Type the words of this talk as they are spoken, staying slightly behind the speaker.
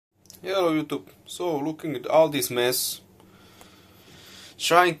Hello YouTube. So looking at all this mess,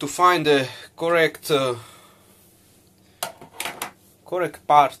 trying to find the correct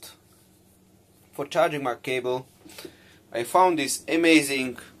part for charging my cable, I found this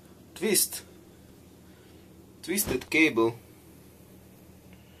amazing twisted cable. You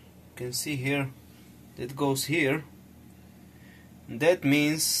can see here that goes here. That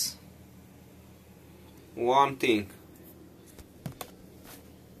means one thing.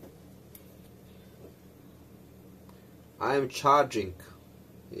 I am charging.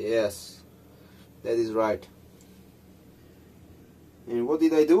 Yes, that is right. And what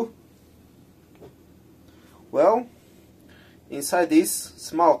did I do? Well, inside this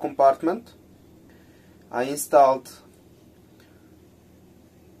small compartment I installed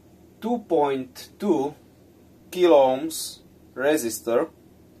 2.2 kilo ohms resistor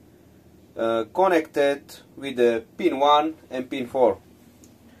connected with the pin 1 and pin 4.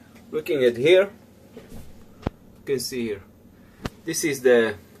 Looking at here, you can see here, this is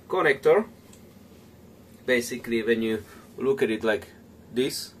the connector. Basically, when you look at it like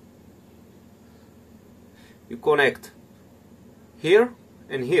this, you connect here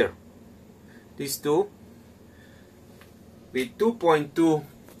and here, these two, with 2.2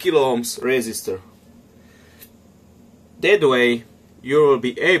 kilo ohms resistor. That way you will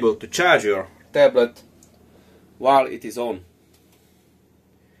be able to charge your tablet while it is on.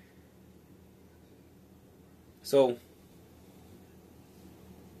 So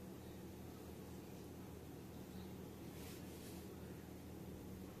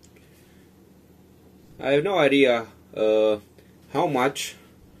I have no idea how much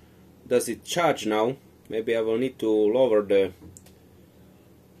does it charge now. Maybe I will need to lower the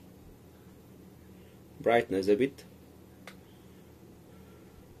brightness a bit,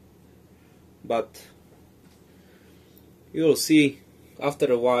 but you'll see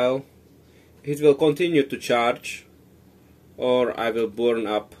after a while it will continue to charge, or I will burn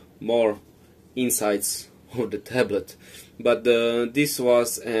up more insides of the tablet. But this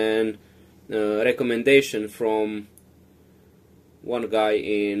was an recommendation from one guy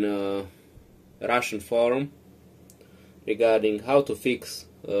in a Russian forum regarding how to fix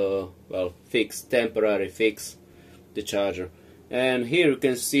temporary fix the charger. And here you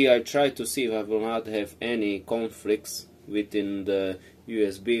can see I try to see if I will not have any conflicts within the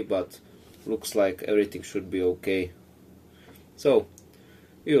USB, but looks like everything should be okay. So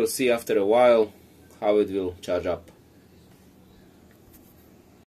you will see after a while how it will charge up.